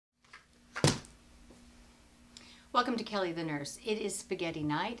Welcome to Kelly the Nurse. It is spaghetti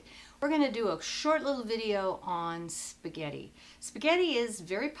night. We're going to do a short little video on spaghetti. Spaghetti is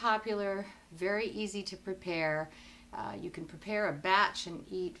very popular, very easy to prepare. You can prepare a batch and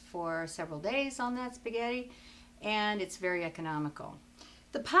eat for several days on that spaghetti, and it's very economical.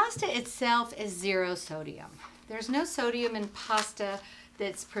 The pasta itself is 0 sodium. There's no sodium in pasta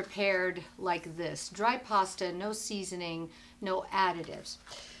that's prepared like this. Dry pasta, no seasoning, no additives.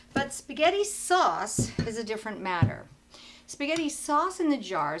 But spaghetti sauce is a different matter. Spaghetti sauce in the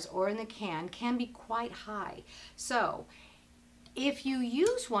jars or in the can be quite high. So if you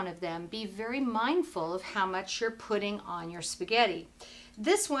use one of them, be very mindful of how much you're putting on your spaghetti.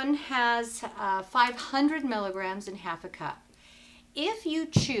 This one has 500 milligrams in half a cup. If you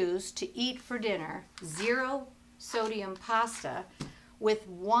choose to eat for dinner 0 sodium pasta with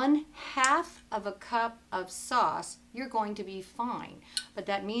 1/2 of a cup of sauce, you're going to be fine. But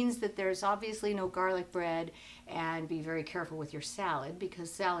that means that there's obviously no garlic bread, and be very careful with your salad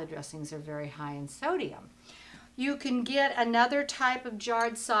because salad dressings are very high in sodium. You can get another type of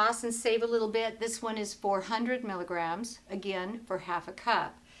jarred sauce and save a little bit. This one is 400 milligrams, again for 1/2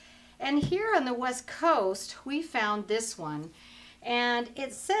 cup. And here on the West Coast, we found this one, and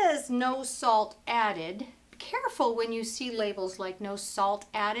it says no salt added. Careful when you see labels like no salt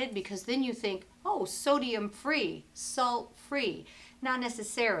added, because then you think, oh, sodium free, salt free. Not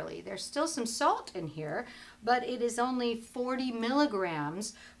necessarily. There's still some salt in here, but it is only 40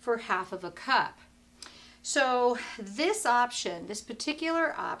 milligrams for 1/2 of a cup. So this option, this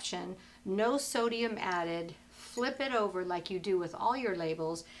particular option, no sodium added, flip it over like you do with all your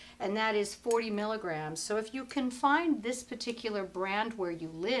labels, and that is 40 milligrams. So if you can find this particular brand where you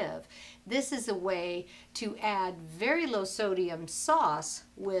live, this is a way to add very low sodium sauce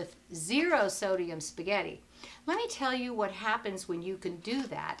with 0 sodium spaghetti. Let me tell you what happens when you can do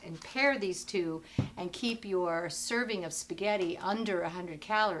that and pair these two and keep your serving of spaghetti under 100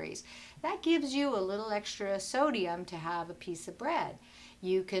 calories. That gives you a little extra sodium to have a piece of bread.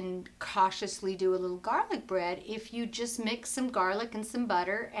 You can cautiously do a little garlic bread if you just mix some garlic and some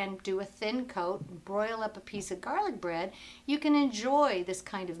butter and do a thin coat and broil up a piece of garlic bread. You can enjoy this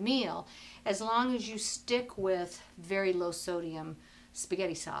kind of meal as long as you stick with very low sodium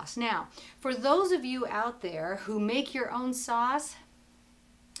spaghetti sauce. Now, for those of you out there who make your own sauce,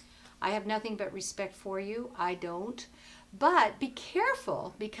 I have nothing but respect for you. I don't. But be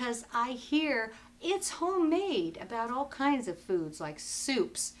careful, because I hear it's homemade about all kinds of foods like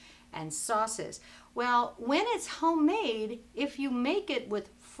soups and sauces. Well, when it's homemade, if you make it with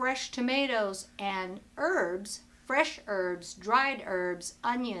fresh tomatoes and herbs, fresh herbs, dried herbs,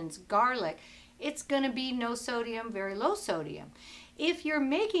 onions, garlic, it's going to be no sodium, very low sodium. If you're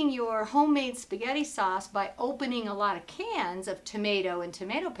making your homemade spaghetti sauce by opening a lot of cans of tomato and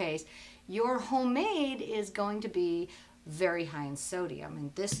tomato paste, your homemade is going to be very high in sodium,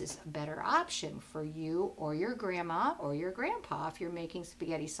 and this is a better option for you or your grandma or your grandpa if you're making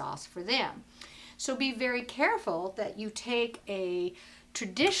spaghetti sauce for them. So be very careful that you take a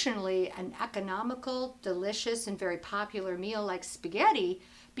traditionally an economical, delicious, and very popular meal like spaghetti.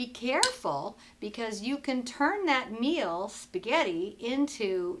 Be careful, because you can turn that meal, spaghetti,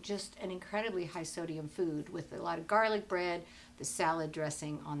 into just an incredibly high sodium food with a lot of garlic bread, the salad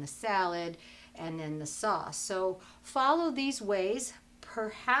dressing on the salad, and then the sauce. So follow these ways.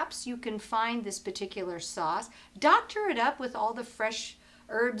 Perhaps you can find this particular sauce, doctor it up with all the fresh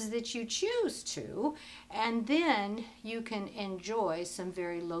herbs that you choose to, and then you can enjoy some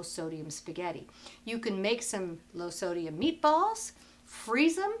very low sodium spaghetti. You can make some low sodium meatballs,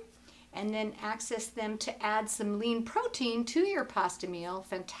 freeze them, and then access them to add some lean protein to your pasta meal.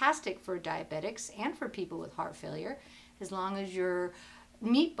 Fantastic for diabetics and for people with heart failure, as long as your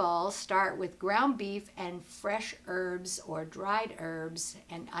meatballs start with ground beef and fresh herbs or dried herbs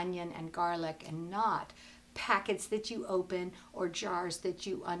and onion and garlic, and not packets that you open or jars that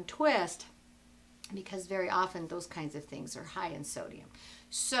you untwist, because very often those kinds of things are high in sodium.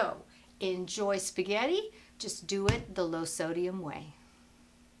 So enjoy spaghetti, just do it the low sodium way.